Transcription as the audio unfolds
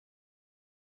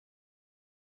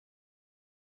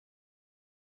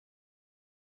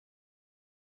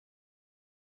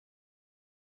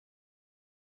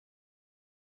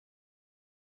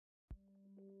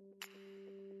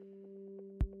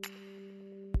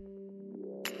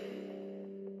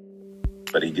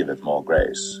but he giveth more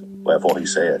grace. Wherefore he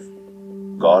saith,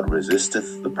 God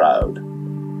resisteth the proud,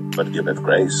 but giveth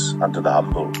grace unto the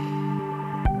humble.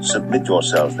 Submit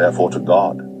yourselves therefore to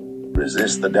God.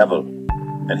 Resist the devil,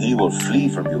 and he will flee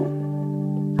from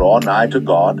you. Draw nigh to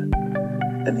God,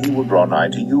 and he will draw nigh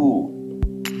to you.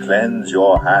 Cleanse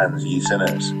your hands, ye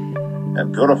sinners,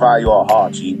 and purify your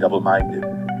hearts, ye double-minded.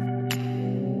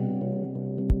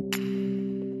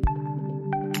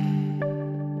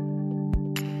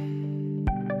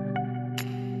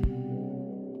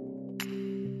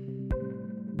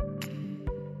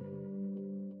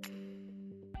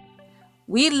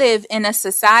 We live in a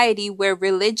society where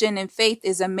religion and faith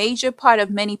is a major part of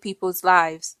many people's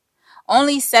lives.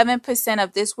 Only 7%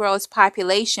 of this world's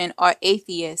population are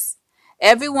atheists.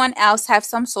 Everyone else have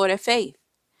some sort of faith.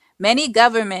 Many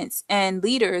governments and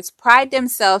leaders pride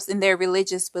themselves in their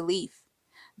religious belief.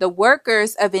 The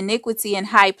workers of iniquity in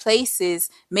high places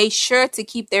made sure to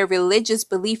keep their religious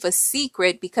belief a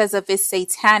secret because of its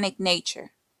satanic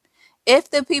nature.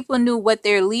 If the people knew what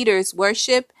their leaders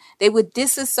worship, they would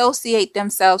disassociate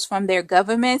themselves from their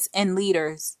governments and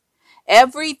leaders.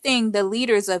 Everything the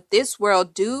leaders of this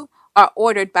world do are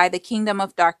ordered by the kingdom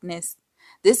of darkness.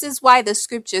 This is why the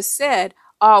scripture said,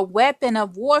 our weapon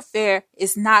of warfare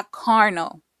is not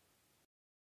carnal.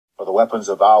 For the weapons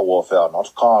of our warfare are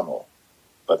not carnal,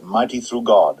 but mighty through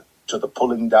God to the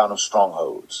pulling down of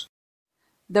strongholds.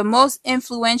 The most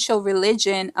influential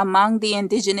religion among the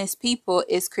indigenous people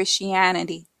is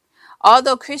Christianity.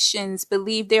 Although Christians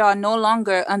believe they are no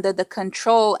longer under the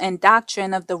control and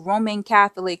doctrine of the Roman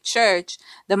Catholic Church,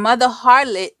 the mother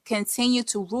harlot continued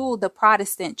to rule the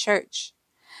Protestant Church.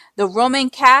 The Roman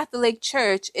Catholic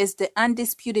Church is the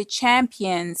undisputed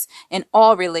champions in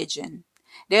all religion.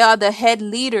 They are the head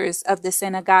leaders of the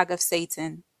synagogue of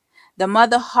Satan. The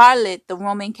mother harlot, the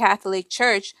Roman Catholic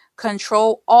Church,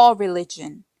 control all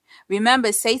religion.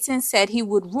 Remember, Satan said he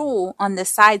would rule on the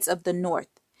sides of the north.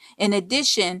 In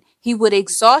addition, he would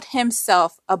exalt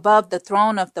himself above the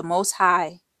throne of the Most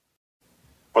High.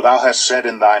 For thou hast said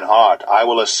in thine heart, I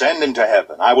will ascend into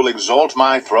heaven, I will exalt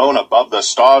my throne above the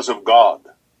stars of God.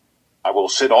 I will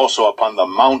sit also upon the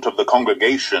mount of the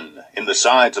congregation in the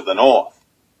sides of the north.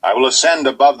 I will ascend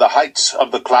above the heights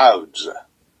of the clouds.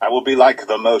 I will be like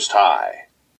the Most High.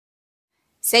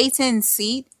 Satan's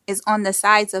seat is on the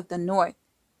sides of the north.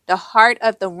 The heart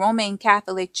of the Roman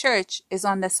Catholic Church is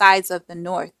on the sides of the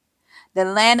north. The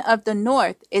land of the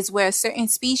north is where certain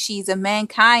species of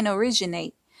mankind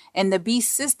originate, and the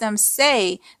beast systems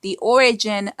say the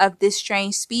origin of this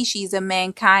strange species of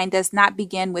mankind does not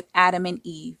begin with Adam and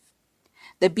Eve.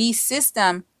 The beast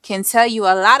system can tell you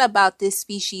a lot about this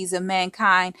species of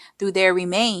mankind through their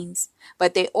remains,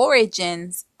 but their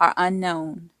origins are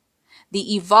unknown.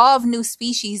 The evolved new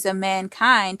species of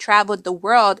mankind traveled the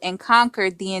world and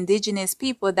conquered the indigenous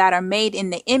people that are made in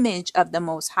the image of the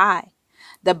Most High.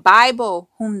 The Bible,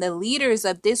 whom the leaders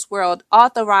of this world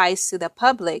authorized to the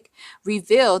public,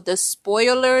 revealed the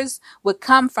spoilers would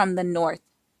come from the north.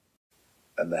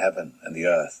 And the heaven and the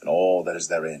earth and all that is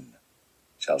therein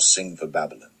shall sing for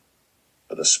Babylon.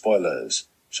 For the spoilers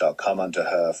shall come unto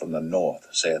her from the north,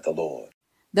 saith the Lord.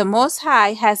 The Most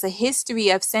High has a history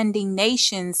of sending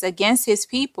nations against his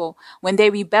people when they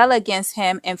rebel against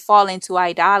him and fall into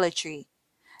idolatry.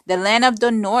 The land of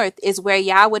the north is where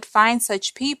Yah would find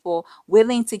such people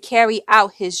willing to carry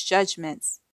out his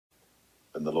judgments.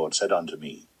 And the Lord said unto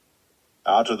me,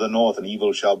 Out of the north an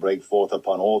evil shall break forth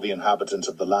upon all the inhabitants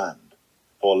of the land.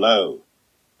 For lo,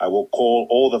 I will call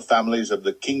all the families of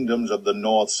the kingdoms of the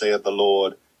north, saith the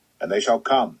Lord, and they shall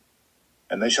come,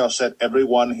 and they shall set every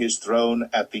one his throne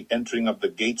at the entering of the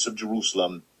gates of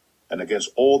Jerusalem, and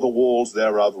against all the walls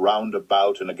thereof round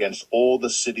about, and against all the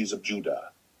cities of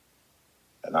Judah.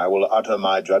 And I will utter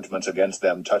my judgments against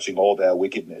them touching all their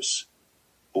wickedness,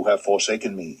 who have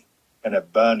forsaken me, and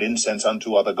have burned incense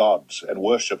unto other gods, and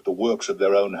worshipped the works of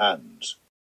their own hands.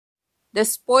 The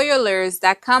spoilers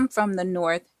that come from the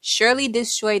north surely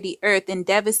destroyed the earth and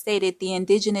devastated the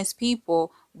indigenous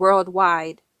people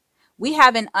worldwide. We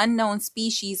have an unknown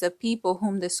species of people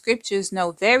whom the scriptures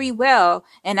know very well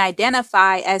and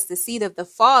identify as the seed of the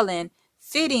fallen,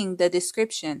 fitting the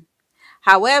description.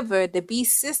 However, the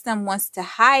beast system wants to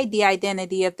hide the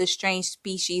identity of the strange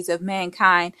species of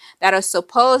mankind that are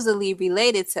supposedly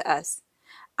related to us.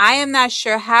 I am not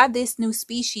sure how this new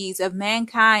species of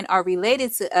mankind are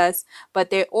related to us,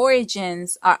 but their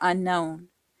origins are unknown.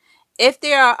 If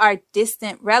they are our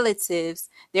distant relatives,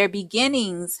 their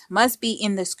beginnings must be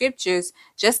in the scriptures,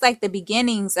 just like the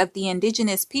beginnings of the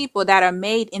indigenous people that are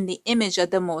made in the image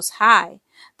of the Most High,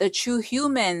 the true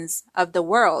humans of the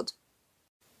world.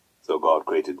 So God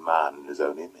created man in his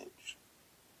own image.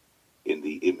 In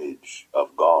the image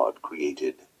of God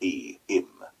created he him.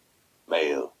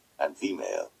 Male and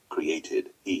female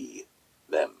created he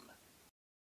them.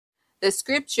 The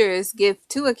scriptures give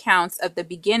two accounts of the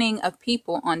beginning of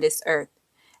people on this earth.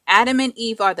 Adam and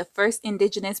Eve are the first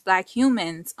indigenous black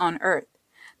humans on earth.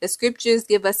 The scriptures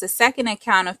give us a second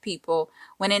account of people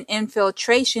when an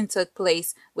infiltration took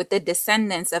place with the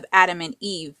descendants of Adam and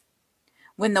Eve.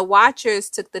 When the Watchers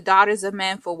took the daughters of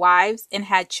men for wives and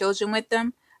had children with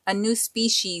them, a new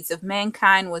species of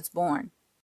mankind was born.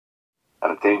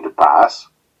 And it came to pass,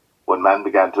 when men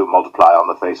began to multiply on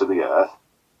the face of the earth,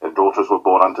 and daughters were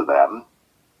born unto them,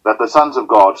 that the sons of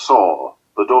God saw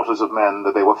the daughters of men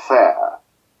that they were fair,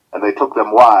 and they took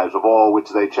them wives of all which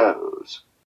they chose.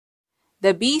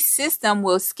 The beast system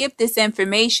will skip this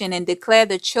information and declare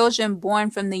the children born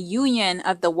from the union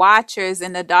of the Watchers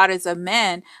and the daughters of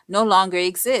men no longer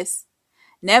exist.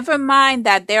 Never mind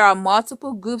that there are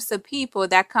multiple groups of people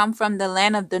that come from the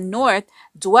land of the north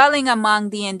dwelling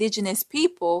among the indigenous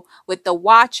people with the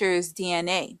Watchers'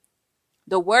 DNA.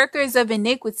 The workers of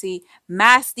iniquity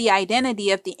mask the identity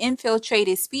of the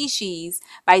infiltrated species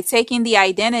by taking the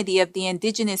identity of the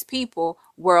indigenous people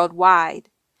worldwide.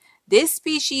 This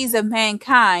species of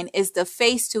mankind is the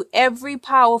face to every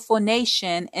powerful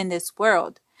nation in this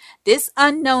world. This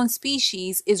unknown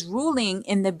species is ruling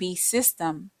in the beast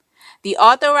system. The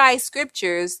authorized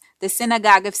scriptures the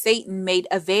synagogue of Satan made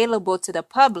available to the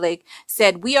public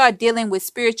said we are dealing with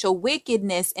spiritual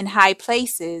wickedness in high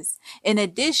places. In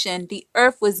addition, the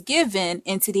earth was given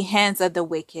into the hands of the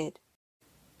wicked.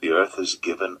 The earth is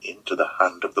given into the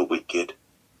hand of the wicked.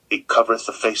 He covereth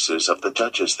the faces of the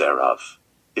judges thereof.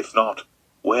 If not,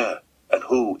 where and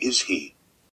who is he?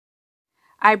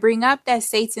 I bring up that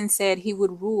Satan said he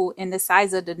would rule in the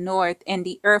sides of the north, and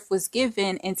the earth was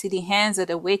given into the hands of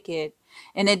the wicked.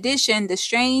 In addition, the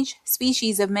strange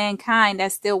species of mankind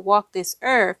that still walk this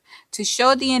earth to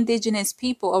show the indigenous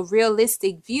people a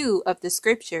realistic view of the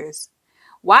scriptures.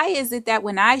 Why is it that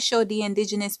when I show the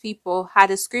indigenous people how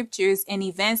the scriptures and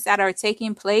events that are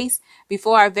taking place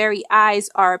before our very eyes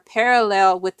are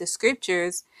parallel with the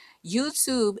scriptures,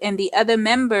 YouTube and the other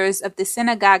members of the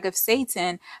synagogue of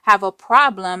Satan have a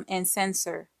problem and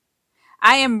censor?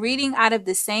 I am reading out of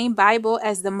the same Bible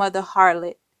as the mother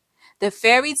harlot. The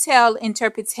fairy tale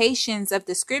interpretations of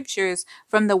the scriptures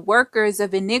from the workers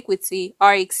of iniquity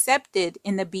are accepted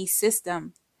in the beast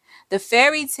system. The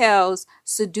fairy tales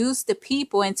seduce the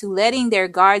people into letting their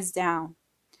guards down.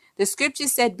 The scripture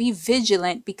said, be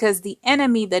vigilant because the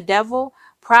enemy, the devil,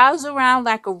 prowls around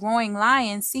like a roaring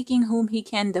lion seeking whom he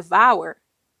can devour.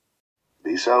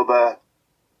 Be sober,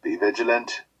 be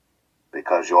vigilant,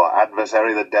 because your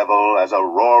adversary the devil, as a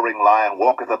roaring lion,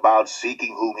 walketh about,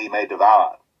 seeking whom he may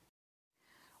devour.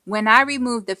 When I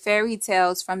remove the fairy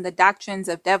tales from the doctrines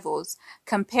of devils,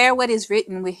 compare what is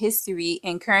written with history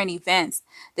and current events,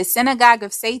 the synagogue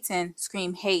of Satan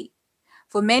scream hate.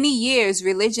 For many years,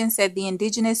 religion said the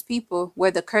indigenous people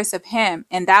were the curse of Ham,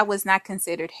 and that was not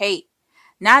considered hate.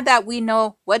 Now that we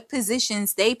know what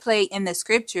positions they play in the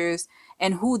scriptures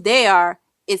and who they are,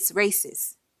 it's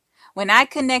racist. When I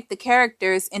connect the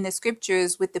characters in the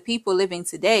scriptures with the people living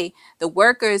today, the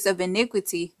workers of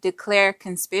iniquity declare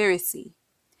conspiracy.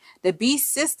 The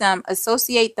beast system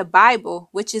associate the Bible,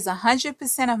 which is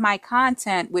 100% of my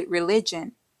content, with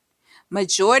religion.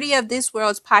 Majority of this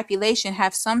world's population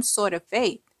have some sort of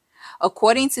faith.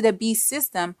 According to the beast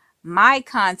system, my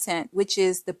content, which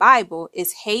is the Bible,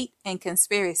 is hate and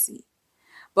conspiracy.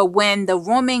 But when the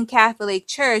Roman Catholic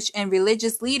Church and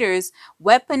religious leaders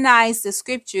weaponize the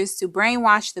scriptures to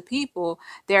brainwash the people,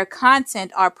 their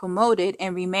content are promoted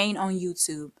and remain on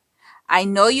YouTube. I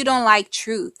know you don't like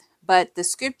truth, but the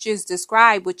scriptures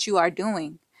describe what you are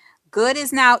doing. Good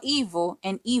is now evil,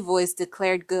 and evil is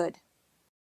declared good.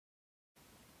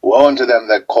 Woe unto them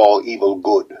that call evil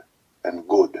good, and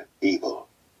good evil,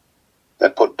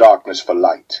 that put darkness for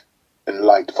light, and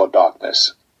light for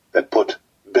darkness, that put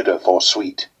bitter for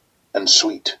sweet, and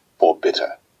sweet for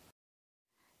bitter.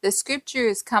 The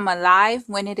scriptures come alive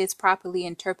when it is properly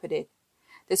interpreted.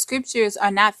 The scriptures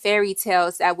are not fairy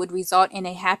tales that would result in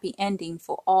a happy ending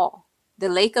for all. The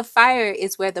lake of fire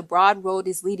is where the broad road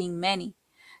is leading many.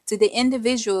 To the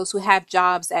individuals who have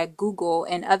jobs at Google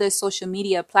and other social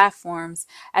media platforms,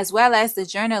 as well as the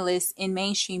journalists in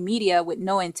mainstream media with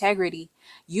no integrity,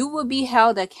 you will be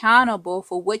held accountable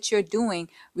for what you're doing,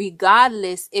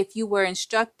 regardless if you were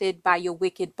instructed by your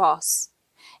wicked boss.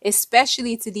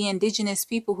 Especially to the indigenous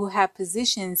people who have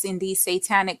positions in these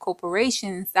satanic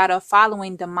corporations that are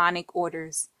following demonic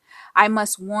orders. I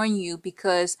must warn you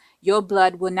because your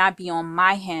blood will not be on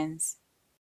my hands.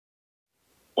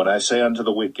 When I say unto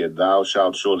the wicked, thou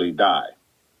shalt surely die,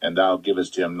 and thou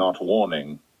givest him not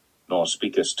warning, nor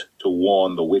speakest to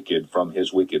warn the wicked from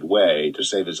his wicked way, to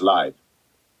save his life,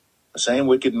 the same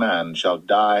wicked man shall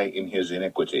die in his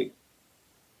iniquity,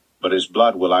 but his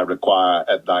blood will I require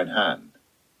at thine hand.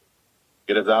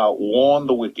 Yet if thou warn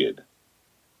the wicked,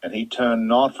 and he turn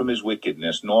not from his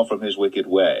wickedness, nor from his wicked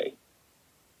way,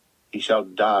 he shall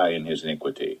die in his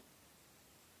iniquity,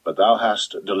 but thou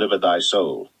hast delivered thy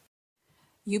soul.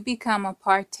 You become a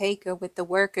partaker with the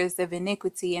workers of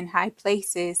iniquity in high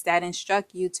places that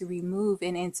instruct you to remove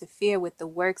and interfere with the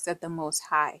works of the Most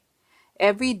High.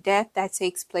 Every death that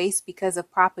takes place because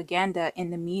of propaganda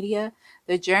in the media,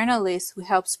 the journalists who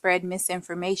help spread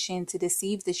misinformation to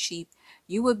deceive the sheep,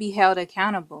 you will be held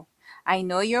accountable. I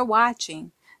know you're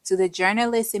watching. To the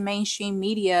journalists in mainstream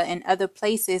media and other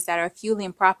places that are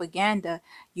fueling propaganda,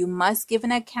 you must give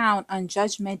an account on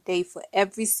Judgment Day for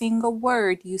every single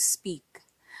word you speak.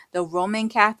 The Roman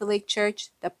Catholic Church,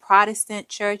 the Protestant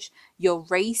Church, your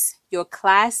race, your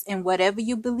class, and whatever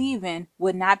you believe in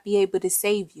will not be able to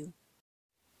save you.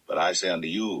 But I say unto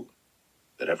you,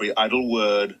 that every idle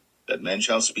word that men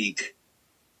shall speak,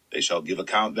 they shall give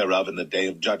account thereof in the day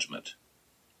of judgment.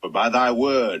 For by thy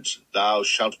words thou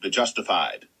shalt be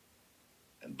justified,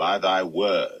 and by thy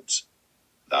words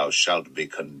thou shalt be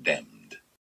condemned.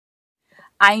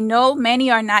 I know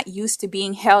many are not used to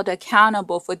being held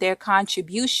accountable for their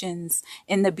contributions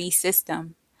in the beast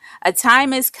system. A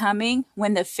time is coming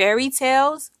when the fairy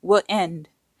tales will end.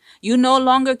 You no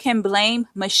longer can blame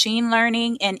machine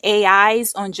learning and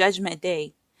AIs on Judgment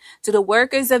Day. To the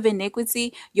workers of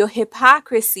iniquity, your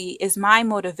hypocrisy is my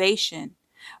motivation.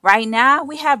 Right now,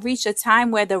 we have reached a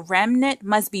time where the remnant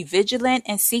must be vigilant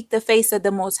and seek the face of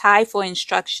the Most High for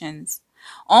instructions.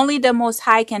 Only the Most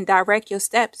High can direct your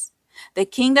steps. The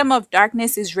kingdom of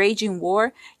darkness is raging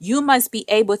war. You must be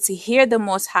able to hear the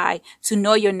Most High to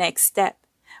know your next step.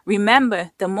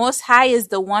 Remember, the Most High is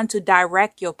the one to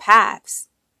direct your paths.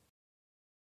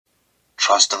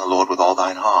 Trust in the Lord with all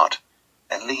thine heart,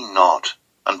 and lean not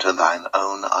unto thine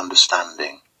own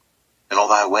understanding. In all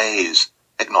thy ways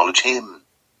acknowledge him,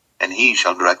 and he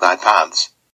shall direct thy paths.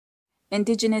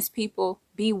 Indigenous people,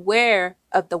 beware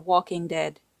of the walking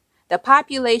dead. The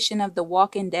population of the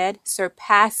walking dead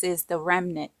surpasses the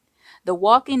remnant. The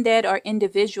walking dead are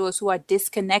individuals who are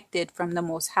disconnected from the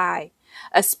Most High.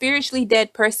 A spiritually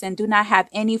dead person do not have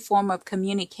any form of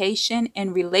communication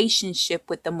and relationship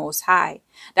with the Most High.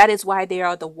 That is why they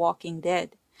are the walking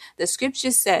dead. The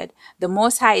scripture said, the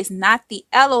Most High is not the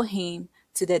Elohim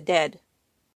to the dead.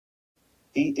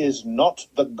 He is not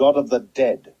the God of the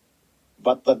dead,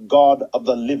 but the God of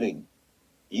the living.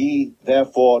 Ye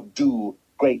therefore do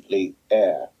greatly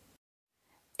err.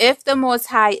 If the Most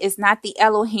High is not the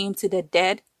Elohim to the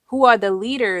dead, who are the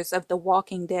leaders of the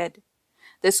walking dead?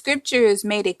 The scriptures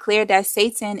made it clear that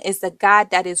Satan is the God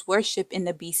that is worshipped in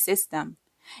the beast system.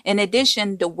 In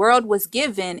addition, the world was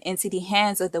given into the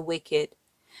hands of the wicked.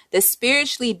 The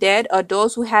spiritually dead are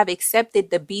those who have accepted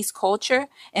the beast culture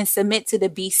and submit to the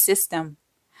beast system.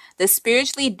 The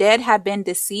spiritually dead have been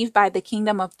deceived by the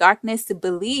kingdom of darkness to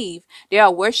believe they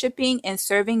are worshiping and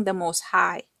serving the Most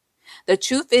High. The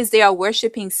truth is they are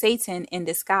worshiping Satan in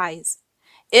disguise.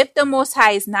 If the Most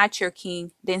High is not your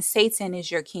king, then Satan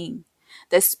is your king.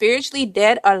 The spiritually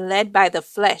dead are led by the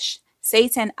flesh.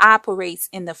 Satan operates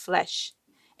in the flesh.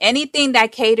 Anything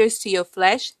that caters to your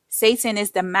flesh, Satan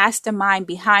is the mastermind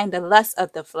behind the lust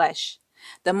of the flesh.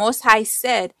 The Most High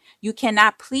said, you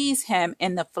cannot please him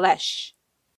in the flesh.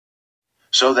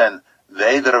 So then,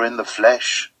 they that are in the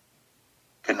flesh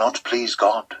cannot please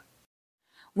God.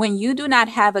 When you do not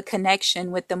have a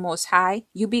connection with the Most High,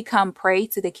 you become prey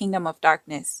to the kingdom of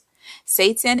darkness.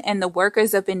 Satan and the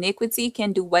workers of iniquity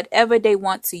can do whatever they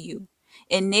want to you.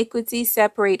 Iniquity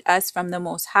separates us from the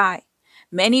Most High.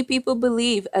 Many people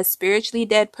believe a spiritually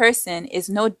dead person is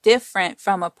no different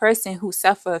from a person who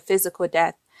suffers a physical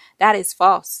death. That is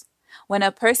false. When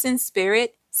a person's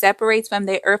spirit separates from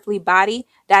their earthly body,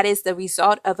 that is the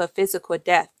result of a physical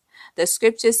death. The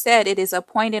scripture said it is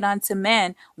appointed unto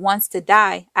men once to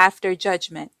die after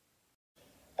judgment.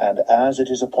 And as it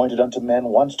is appointed unto men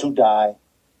once to die,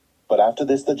 but after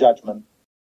this the judgment.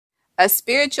 A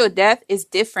spiritual death is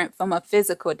different from a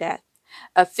physical death.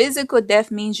 A physical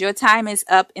death means your time is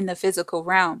up in the physical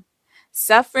realm.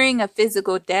 Suffering a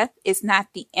physical death is not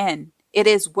the end. It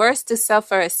is worse to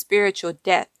suffer a spiritual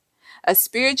death. A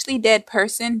spiritually dead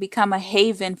person become a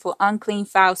haven for unclean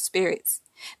foul spirits.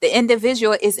 The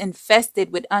individual is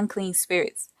infested with unclean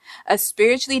spirits. A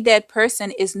spiritually dead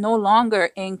person is no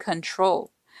longer in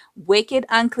control. Wicked,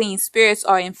 unclean spirits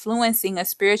are influencing a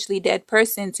spiritually dead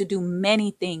person to do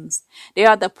many things. They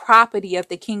are the property of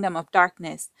the kingdom of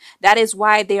darkness. That is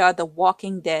why they are the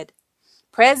walking dead.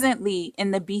 Presently,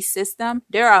 in the beast system,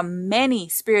 there are many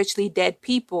spiritually dead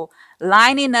people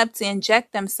lining up to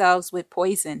inject themselves with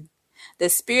poison. The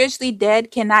spiritually dead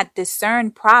cannot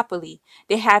discern properly.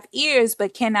 They have ears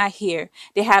but cannot hear.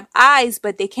 They have eyes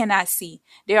but they cannot see.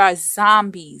 They are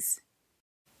zombies.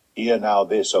 Hear now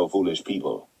this, O foolish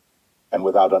people, and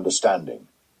without understanding,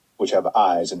 which have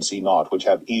eyes and see not, which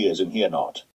have ears and hear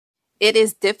not. It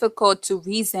is difficult to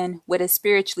reason with a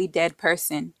spiritually dead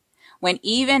person. When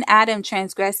Eve and Adam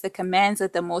transgressed the commands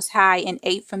of the Most High and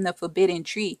ate from the forbidden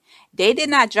tree, they did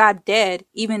not drop dead,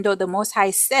 even though the Most High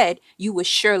said, "You will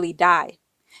surely die."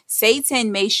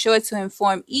 Satan made sure to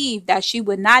inform Eve that she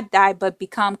would not die but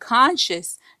become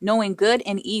conscious, knowing good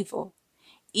and evil.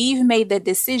 Eve made the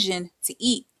decision to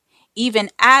eat. Even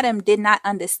Adam did not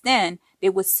understand they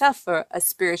would suffer a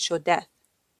spiritual death.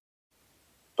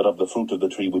 But of the fruit of the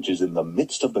tree which is in the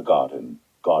midst of the garden,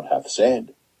 God hath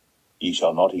said, Ye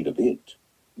shall not eat of it,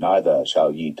 neither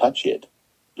shall ye touch it,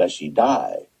 lest ye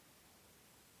die.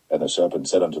 And the serpent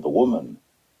said unto the woman,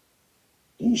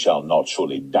 Ye shall not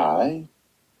surely die.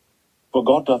 For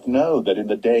God doth know that in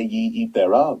the day ye eat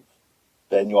thereof,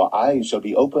 then your eyes shall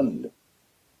be opened,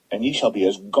 and ye shall be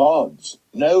as gods,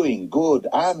 knowing good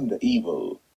and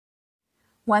evil.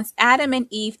 Once Adam and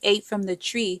Eve ate from the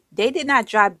tree, they did not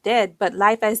drop dead, but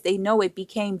life as they know it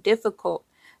became difficult.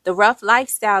 The rough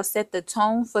lifestyle set the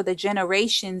tone for the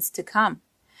generations to come.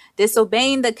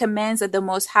 Disobeying the commands of the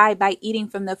Most High by eating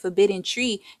from the forbidden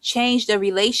tree changed the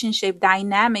relationship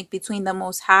dynamic between the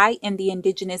Most High and the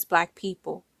indigenous Black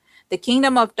people. The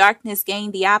kingdom of darkness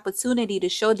gained the opportunity to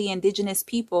show the indigenous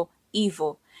people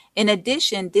evil. In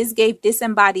addition, this gave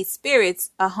disembodied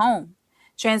spirits a home.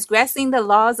 Transgressing the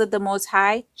laws of the Most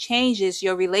High changes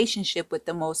your relationship with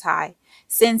the Most High.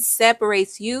 Sin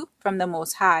separates you from the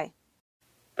Most High.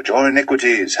 But your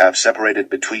iniquities have separated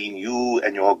between you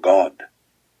and your God,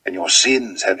 and your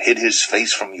sins have hid his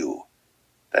face from you,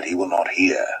 that he will not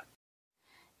hear.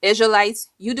 Israelites,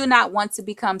 you do not want to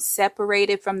become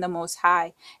separated from the Most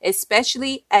High,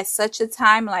 especially at such a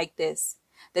time like this.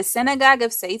 The synagogue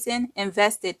of Satan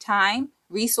invested time,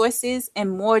 resources,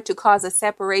 and more to cause a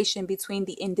separation between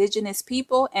the indigenous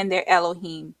people and their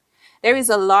Elohim. There is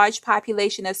a large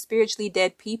population of spiritually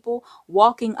dead people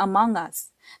walking among us.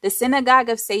 The synagogue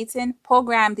of Satan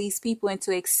programmed these people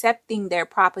into accepting their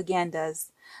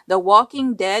propagandas. The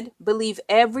walking dead believe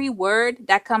every word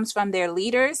that comes from their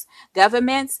leaders,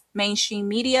 governments, mainstream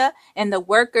media, and the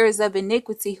workers of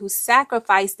iniquity who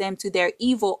sacrifice them to their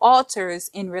evil altars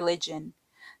in religion.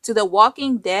 To the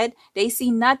walking dead, they see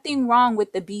nothing wrong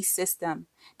with the beast system.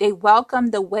 They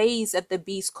welcome the ways of the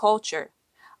beast culture.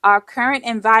 Our current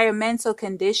environmental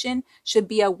condition should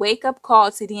be a wake-up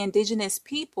call to the indigenous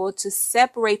people to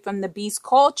separate from the beast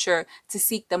culture to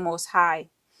seek the Most High.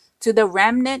 To the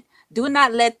remnant, do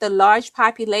not let the large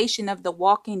population of the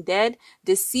walking dead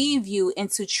deceive you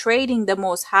into trading the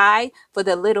Most High for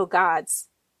the little gods.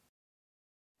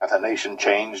 Hath a nation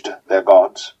changed their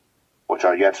gods, which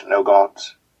are yet no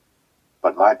gods?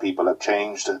 But my people have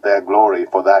changed their glory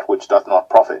for that which doth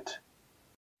not profit.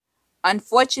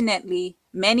 Unfortunately,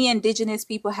 many indigenous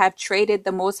people have traded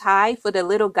the Most High for the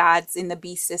little gods in the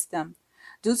beast system.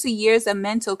 Due to years of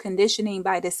mental conditioning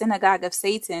by the synagogue of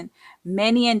Satan,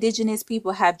 many indigenous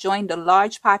people have joined the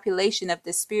large population of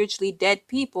the spiritually dead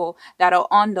people that are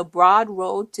on the broad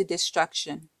road to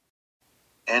destruction.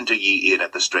 Enter ye in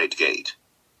at the strait gate.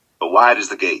 For wide is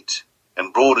the gate,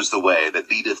 and broad is the way that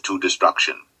leadeth to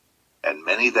destruction, and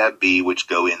many there be which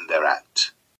go in thereat.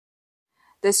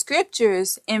 The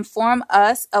scriptures inform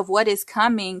us of what is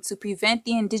coming to prevent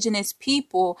the indigenous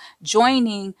people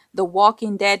joining the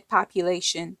walking dead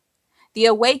population. The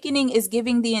awakening is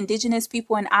giving the indigenous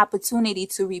people an opportunity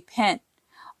to repent.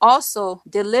 Also,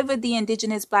 deliver the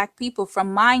indigenous Black people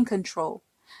from mind control.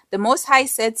 The Most High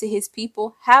said to his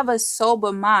people, have a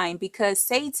sober mind, because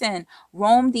Satan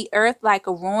roamed the earth like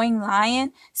a roaring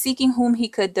lion, seeking whom he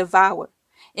could devour.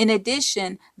 In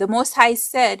addition, the Most High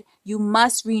said, you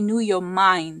must renew your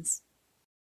minds.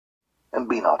 And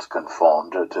be not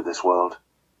conformed to this world,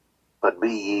 but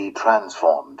be ye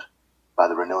transformed by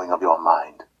the renewing of your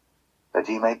mind, that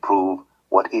ye may prove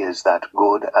what is that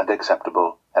good and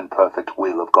acceptable and perfect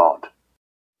will of God.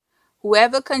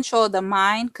 Whoever controls the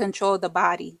mind, controls the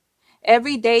body.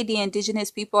 Every day, the indigenous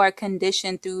people are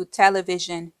conditioned through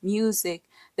television, music,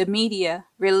 the media,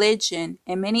 religion,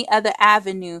 and many other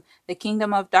avenues the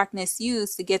kingdom of darkness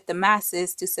used to get the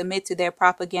masses to submit to their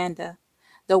propaganda.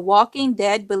 The walking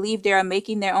dead believe they are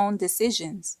making their own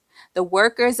decisions. The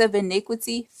workers of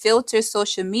iniquity filter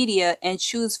social media and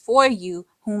choose for you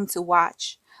whom to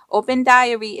watch. Open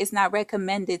diary is not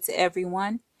recommended to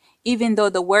everyone, even though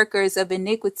the workers of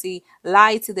iniquity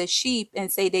lie to the sheep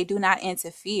and say they do not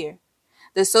interfere.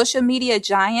 The social media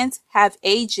giants have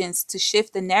agents to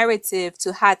shift the narrative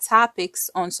to hot topics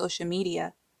on social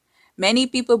media. Many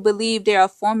people believe they are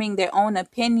forming their own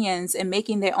opinions and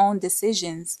making their own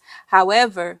decisions.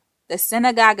 However, the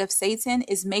synagogue of Satan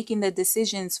is making the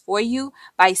decisions for you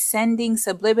by sending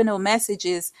subliminal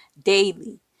messages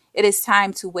daily. It is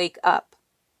time to wake up.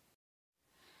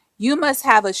 You must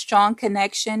have a strong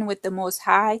connection with the Most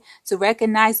High to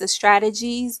recognize the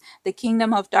strategies the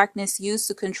kingdom of darkness used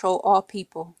to control all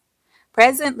people.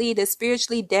 Presently, the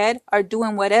spiritually dead are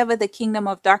doing whatever the kingdom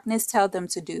of darkness tell them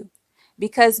to do.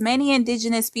 Because many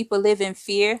indigenous people live in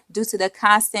fear due to the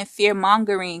constant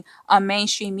fear-mongering on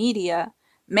mainstream media,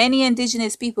 many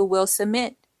indigenous people will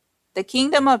submit. The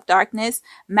kingdom of darkness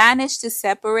managed to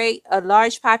separate a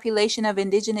large population of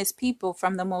indigenous people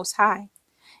from the Most High.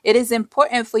 It is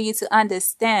important for you to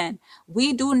understand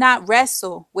we do not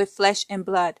wrestle with flesh and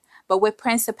blood, but with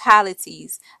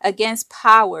principalities, against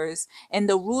powers, and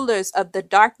the rulers of the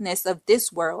darkness of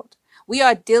this world. We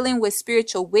are dealing with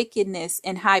spiritual wickedness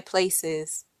in high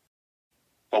places.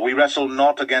 For we wrestle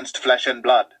not against flesh and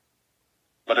blood,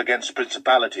 but against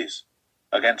principalities,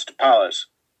 against powers,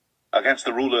 against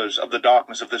the rulers of the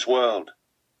darkness of this world,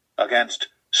 against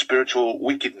spiritual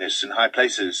wickedness in high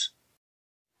places.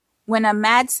 When a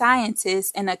mad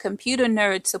scientist and a computer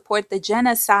nerd support the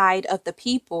genocide of the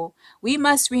people, we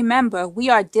must remember we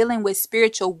are dealing with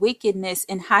spiritual wickedness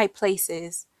in high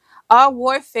places. Our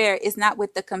warfare is not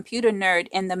with the computer nerd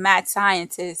and the mad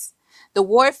scientist. The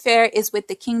warfare is with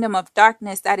the kingdom of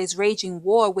darkness that is raging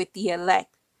war with the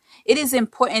elect. It is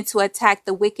important to attack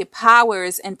the wicked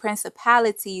powers and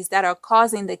principalities that are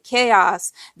causing the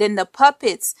chaos, then the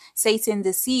puppets Satan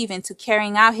deceive into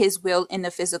carrying out his will in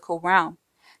the physical realm.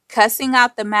 Cussing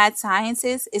out the mad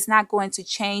scientists is not going to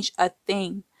change a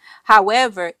thing.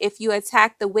 However, if you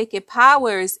attack the wicked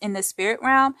powers in the spirit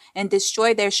realm and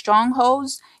destroy their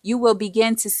strongholds, you will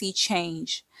begin to see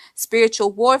change.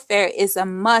 Spiritual warfare is a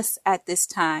must at this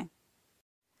time.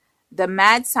 The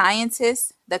mad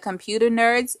scientists, the computer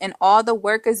nerds, and all the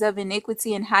workers of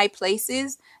iniquity in high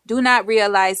places do not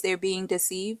realize they're being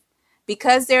deceived.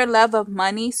 Because their love of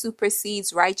money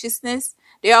supersedes righteousness,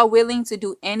 they are willing to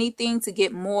do anything to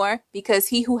get more because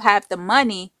he who have the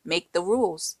money make the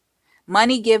rules.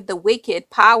 Money give the wicked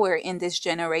power in this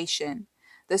generation.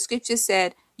 The scripture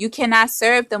said, you cannot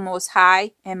serve the Most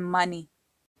High and money.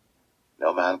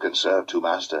 No man can serve two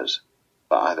masters,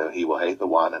 for either he will hate the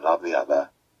one and love the other,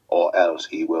 or else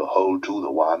he will hold to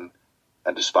the one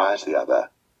and despise the other.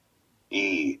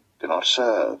 Ye cannot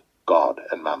serve God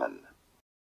and mammon.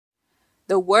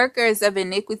 The workers of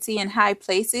iniquity in high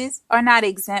places are not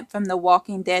exempt from the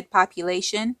walking dead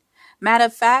population. Matter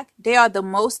of fact, they are the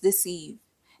most deceived.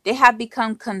 They have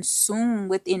become consumed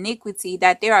with iniquity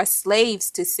that they are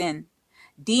slaves to sin.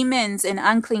 Demons and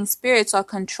unclean spirits are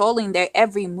controlling their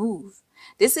every move.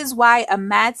 This is why a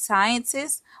mad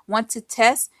scientist wants to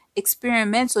test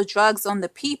experimental drugs on the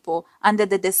people under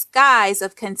the disguise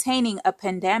of containing a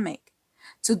pandemic.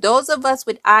 To those of us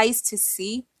with eyes to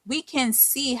see, we can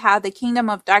see how the kingdom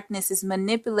of darkness is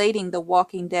manipulating the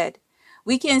walking dead.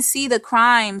 We can see the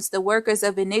crimes the workers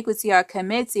of iniquity are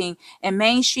committing, and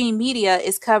mainstream media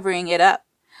is covering it up.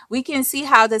 We can see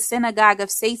how the synagogue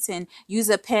of Satan use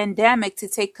a pandemic to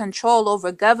take control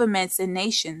over governments and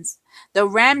nations. The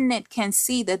remnant can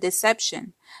see the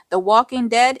deception. The walking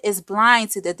dead is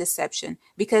blind to the deception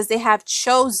because they have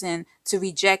chosen to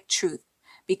reject truth.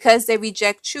 Because they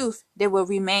reject truth, they will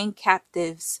remain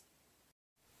captives.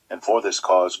 And for this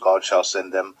cause God shall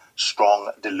send them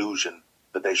strong delusion,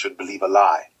 that they should believe a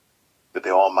lie, that they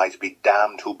all might be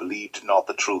damned who believed not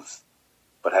the truth,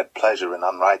 but had pleasure in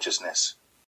unrighteousness.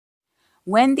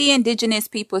 When the indigenous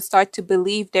people start to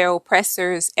believe their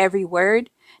oppressors' every word,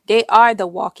 they are the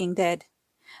walking dead.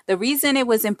 The reason it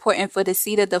was important for the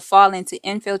seed of the fallen to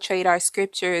infiltrate our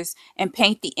scriptures and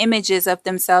paint the images of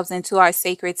themselves into our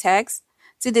sacred texts,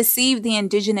 to deceive the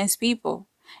indigenous people.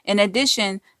 In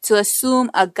addition, to assume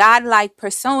a godlike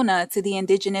persona to the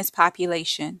indigenous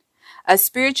population. A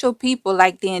spiritual people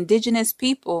like the indigenous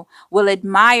people will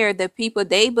admire the people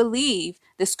they believe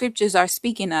the scriptures are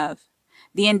speaking of.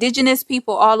 The indigenous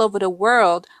people all over the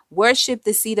world worship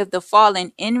the seed of the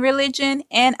fallen in religion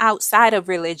and outside of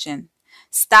religion.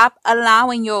 Stop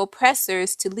allowing your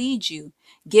oppressors to lead you.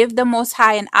 Give the Most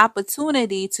High an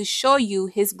opportunity to show you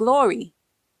his glory.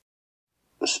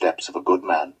 The steps of a good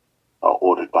man are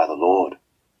ordered by the Lord,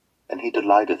 and he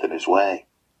delighteth in his way.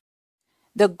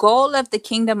 The goal of the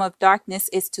kingdom of darkness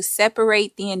is to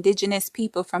separate the indigenous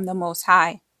people from the Most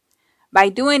High. By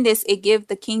doing this, it gives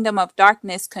the kingdom of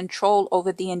darkness control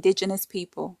over the indigenous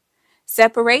people.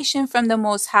 Separation from the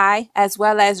Most High, as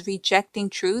well as rejecting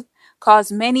truth,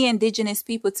 caused many indigenous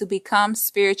people to become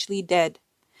spiritually dead.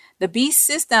 The beast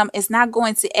system is not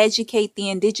going to educate the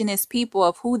indigenous people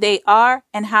of who they are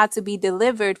and how to be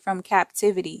delivered from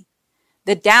captivity.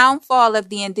 The downfall of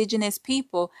the indigenous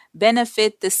people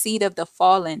benefit the seed of the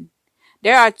fallen.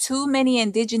 There are too many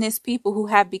indigenous people who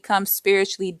have become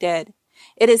spiritually dead.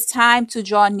 It is time to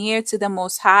draw near to the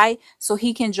Most High so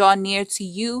he can draw near to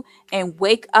you and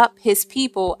wake up his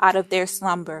people out of their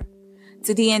slumber.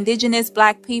 To the indigenous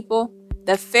black people,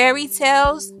 the fairy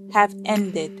tales have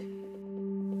ended.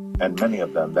 And many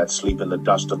of them that sleep in the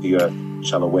dust of the earth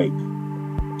shall awake,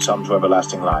 some to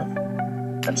everlasting life,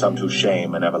 and some to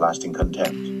shame and everlasting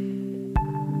contempt.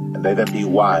 And they that be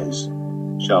wise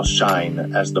shall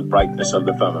shine as the brightness of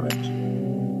the firmament,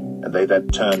 and they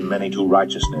that turn many to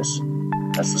righteousness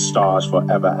as the stars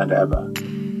forever and ever.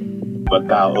 But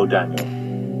thou, O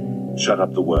Daniel, shut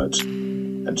up the words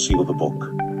and seal the book,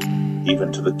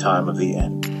 even to the time of the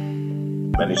end.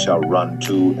 Many shall run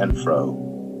to and fro,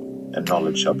 and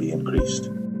knowledge shall be increased.